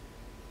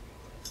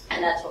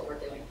 And that's what we're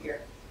doing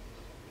here.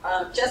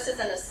 Just as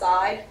an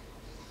aside,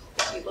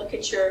 if you look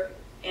at your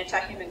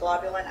anti-human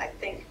globulin, I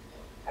think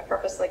I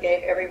purposely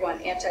gave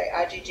everyone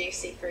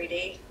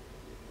anti-IgG-C3D.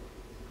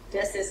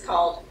 This is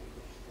called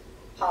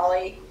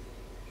poly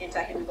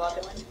anti-human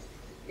globulin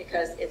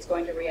because it's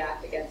going to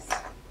react against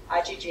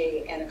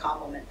IgG and a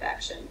complement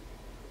faction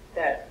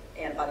that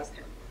antibodies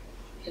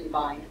can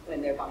bind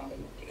when they're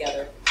binding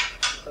together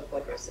with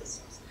blood group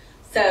systems.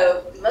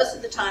 So most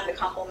of the time the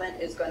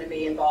complement is going to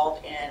be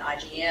involved in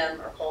IgM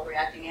or cold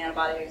reacting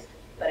antibodies,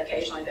 but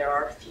occasionally there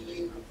are a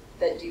few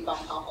that do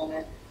bind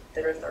complement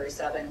that are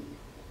 37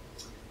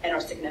 and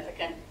are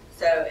significant.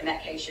 So in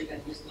that case you're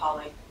going to use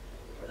poly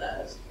for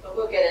those. But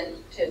we'll get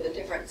into the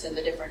difference in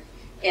the different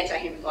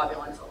anti-human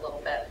globulins a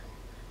little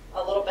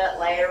bit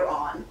later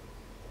on.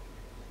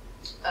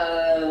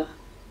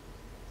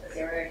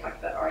 We already talked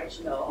about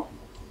RH-Null.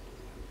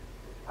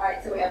 All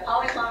right, so we have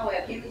polyclonal, we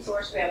have human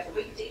source, we have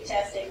weak D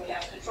testing, we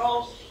have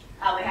controls,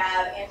 we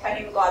have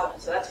anti-human globulin.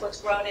 So that's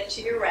what's grown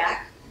into your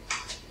rack.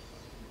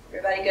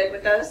 Everybody good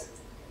with those?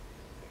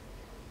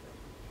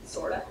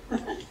 Sorta.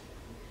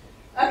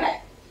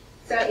 Okay,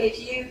 so if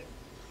you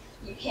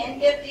can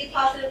give D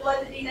positive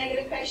blood to D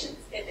negative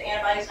patients if the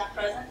antibody is not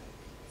present.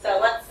 So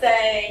let's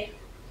say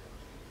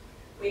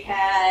we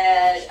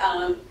had,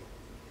 I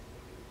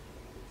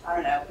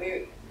don't know,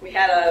 we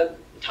had a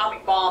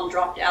atomic bomb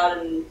dropped out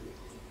on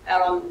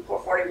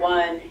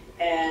 441,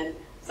 and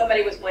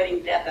somebody was bleeding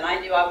to death, and I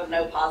knew I was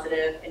no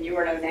positive, and you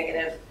were no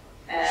negative,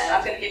 and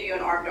I'm going to give you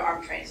an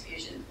arm-to-arm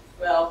transfusion.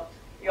 Well,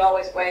 you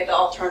always weigh the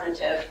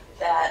alternative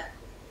that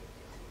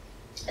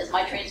is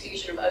my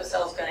transfusion of O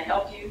cells going to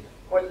help you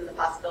more than the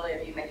possibility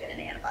of you making an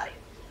antibody.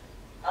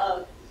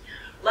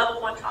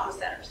 Level 1 trauma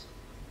centers.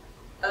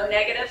 O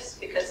negatives,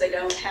 because they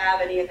don't have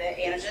any of the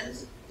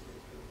antigens,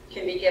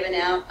 can be given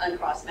out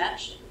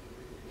uncross-matched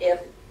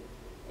if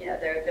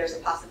there's a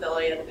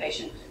possibility of the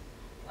patient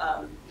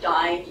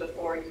dying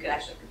before you can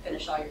actually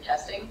finish all your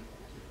testing.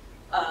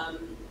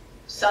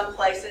 Some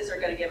places are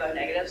going to give O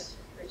negatives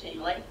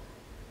routinely.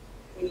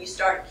 When you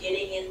start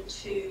getting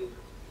into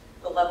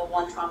the level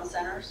 1 trauma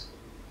centers,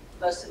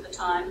 most of the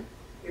time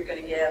you're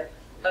going to give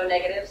O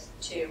negatives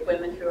to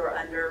women who are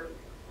under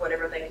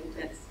whatever they can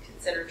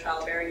consider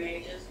childbearing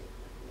ages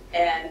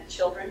and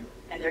children,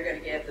 and they're going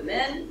to give the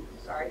men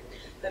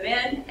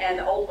and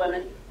the old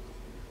women,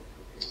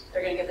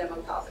 they're going to give them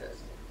O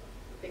positives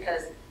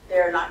because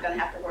they're not going to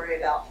have to worry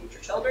about future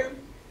children,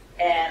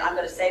 and I'm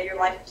going to save your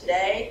life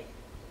today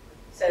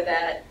so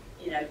that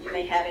you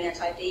may have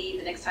anti-D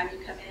the next time you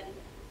come in,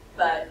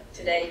 but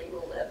today you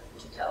will live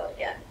to tell it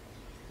again.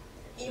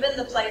 Even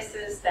the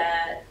places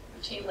that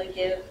routinely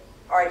give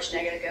Rh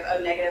negative, give O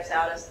negatives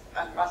out as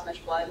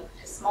cross-matched blood,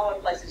 the smaller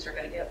places are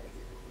going to give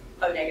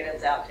O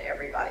negatives out to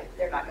everybody.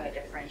 They're not going to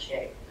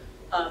differentiate.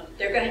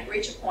 They're going to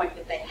reach a point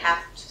that they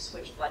have to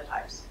switch blood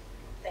types.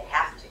 They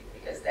have to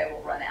because they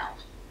will run out.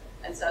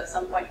 And so at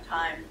some point in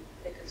time,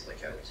 they could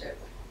switch over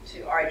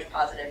to Rh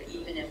positive,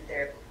 even if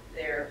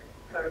their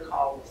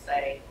protocol will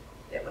say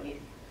that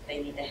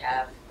they need to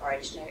have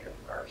Rh negative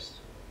first.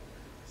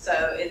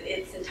 So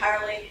it's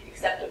entirely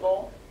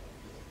acceptable,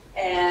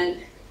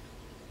 and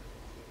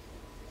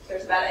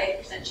there's about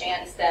an 8%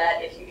 chance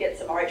that if you get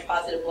some Rh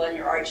positive blood and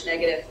you're Rh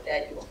negative,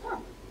 that you will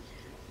come.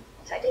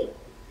 anti-D.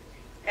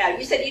 Now,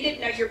 you said you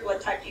didn't know your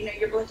blood type. Do you know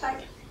your blood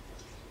type?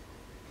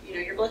 You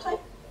know your blood type?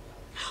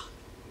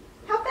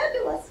 How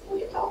fabulous. We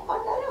get to all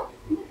find that out.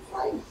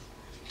 Exciting.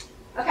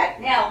 Okay,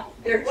 now,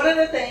 there's one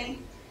other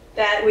thing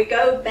that we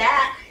go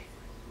back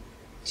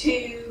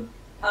to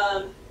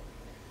the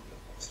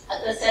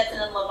Stetson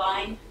and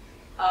Levine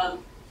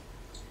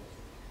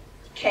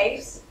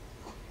case.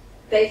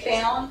 They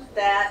found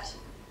that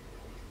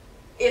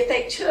if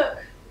they took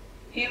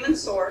human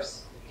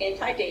source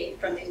anti-D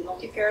from these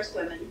multiparous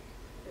women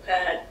who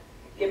had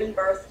given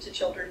birth to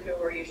children who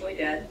were usually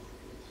dead,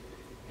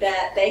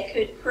 that they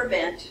could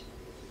prevent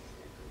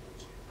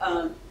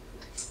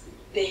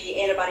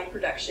the antibody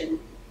production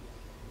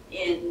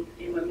in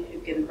women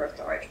who've given birth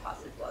to Rh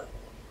positive blood.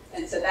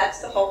 And so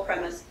that's the whole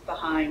premise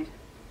behind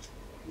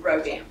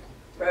RhoGAM.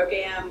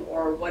 RhoGAM,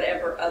 or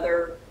whatever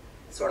other,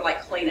 sort of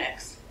like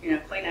Kleenex. You know,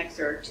 Kleenex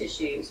are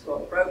tissues.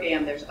 Well,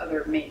 RhoGAM, there's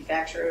other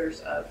manufacturers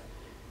of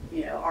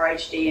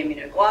RHD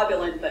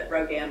immunoglobulin, but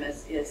RhoGAM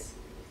is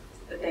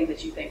the thing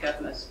that you think of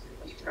most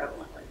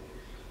prevalently.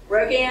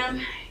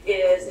 RhoGAM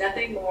is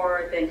nothing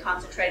more than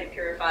concentrated,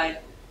 purified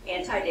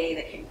anti-D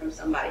that came from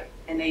somebody.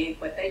 And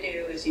what they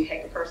do is you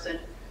take a person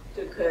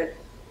who could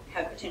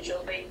have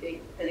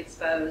potentially been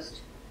exposed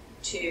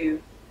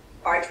to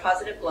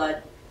Rh-positive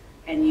blood,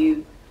 and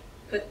you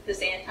put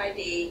this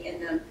anti-D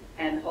in them,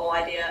 and the whole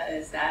idea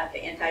is that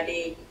the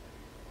anti-D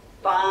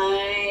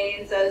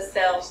binds those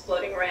cells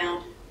floating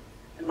around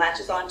and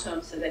latches onto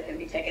them so they can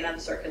be taken out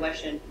of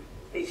circulation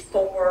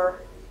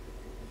before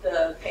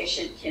the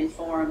patient can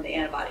form the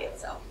antibody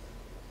itself.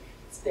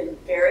 It's been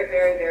very,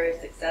 very, very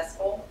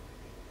successful.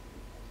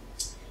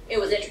 It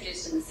was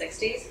introduced in the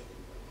 60s.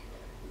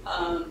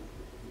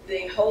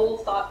 The whole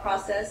thought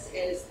process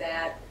is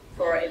that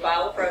for a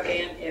vial of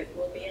RhoGAM, it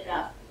will be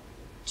enough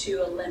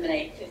to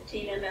eliminate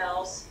 15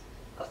 mLs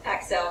of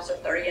packed cells or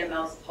 30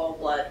 mLs of whole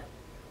blood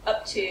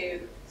up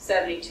to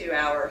 72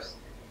 hours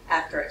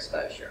after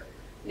exposure.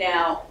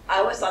 Now, I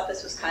always thought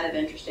this was kind of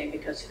interesting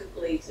because who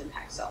believes in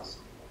packed cells?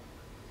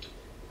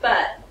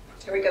 But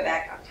here we go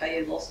back. I'll tell you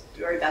a little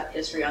story about the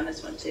history on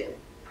this one too.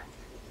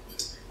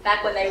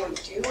 Back when they were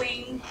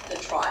doing the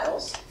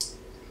trials,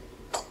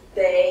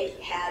 they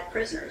had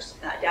prisoners,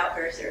 and I doubt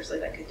very seriously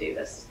they could do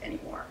this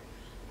anymore,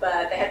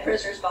 but they had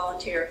prisoners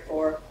volunteer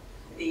for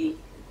the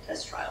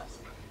test trials,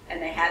 and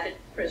they had the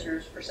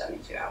prisoners for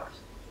 72 hours,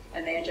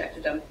 and they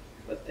injected them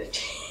with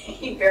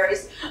 15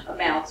 various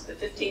amounts, but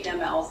 15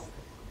 mLs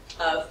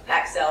of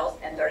packed cells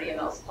and 30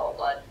 mLs of whole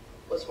blood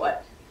was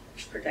what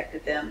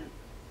protected them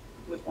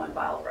with one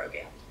vial of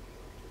RhoGAM.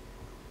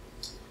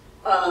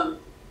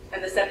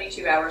 And the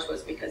 72 hours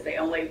was because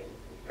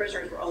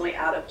prisoners were only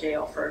out of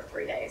jail for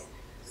 3 days.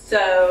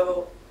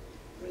 So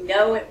we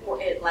know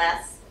it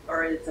lasts,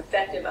 or it's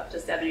effective up to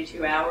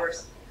 72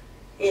 hours.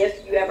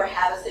 If you ever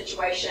have a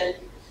situation,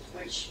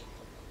 which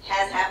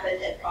has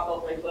happened and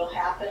probably will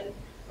happen,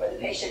 where the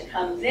patient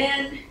comes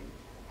in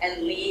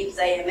and leaves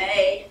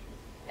AMA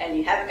and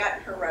you haven't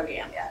gotten her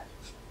RhoGAM yet.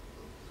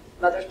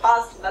 Mother's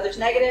positive, mother's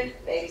negative,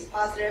 baby's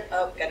positive,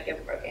 oh, got to give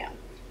her RhoGAM.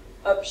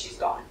 Oh, she's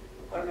gone.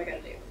 What am I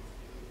going to do?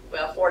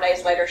 Well, 4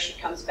 days later, she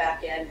comes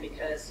back in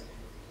because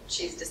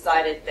she's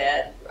decided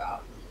that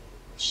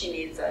she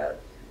needs a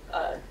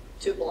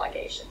tubal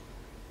ligation.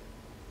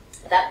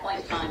 At that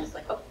point in time, it's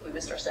like, oh, we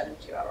missed our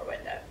 72-hour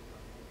window.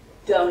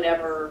 Don't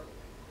ever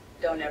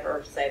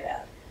say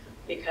that,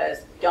 because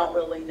we don't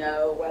really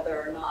know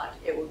whether or not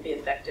it would be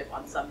effective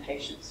on some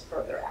patients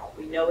further out.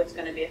 We know it's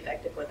going to be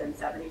effective within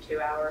 72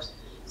 hours.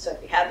 So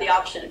if you have the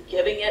option of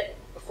giving it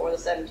before the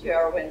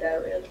 72-hour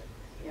window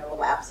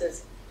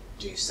elapses,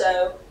 do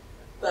so.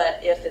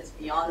 But if it's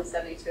beyond the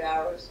 72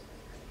 hours,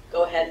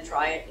 go ahead and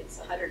try it. It's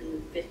a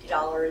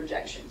 $150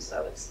 injection,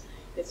 so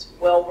it's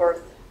well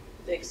worth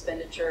the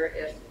expenditure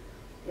if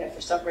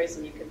for some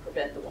reason you can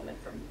prevent the woman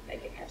from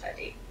making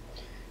anti-D.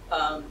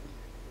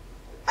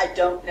 I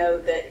don't know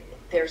that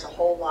there's a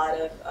whole lot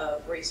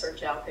of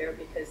research out there,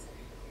 because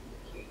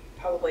you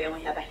probably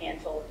only have a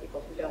handful of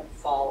people who don't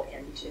fall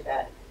into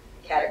that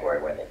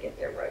category where they get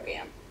their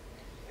RhoGAM.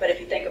 But if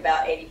you think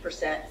about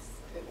 80%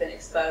 who've been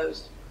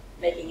exposed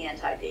making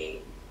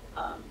anti-D,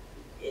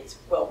 it's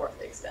well worth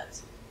the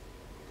expense.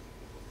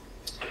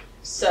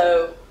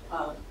 So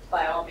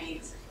by all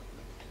means,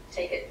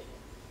 take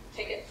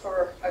it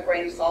for a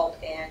grain of salt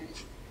and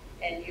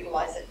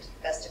utilize it to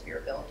the best of your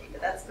ability.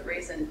 But that's the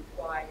reason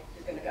why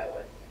you're going to go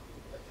with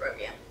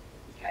RhoGAM.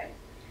 Okay,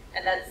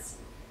 and that's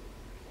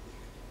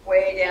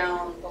way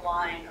down the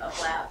line of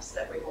labs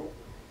that we'll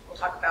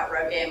talk about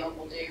RhoGAM, and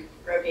we'll do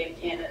RhoGAM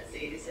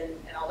candidacies and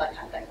all that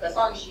kind of thing. But as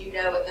long as you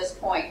know at this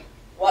point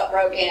what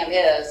RhoGAM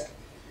is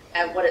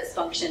and what its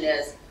function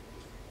is,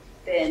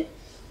 then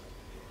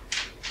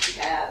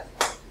you have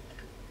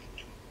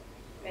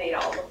made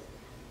all of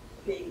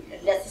the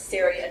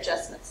necessary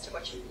adjustments to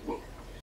what you need.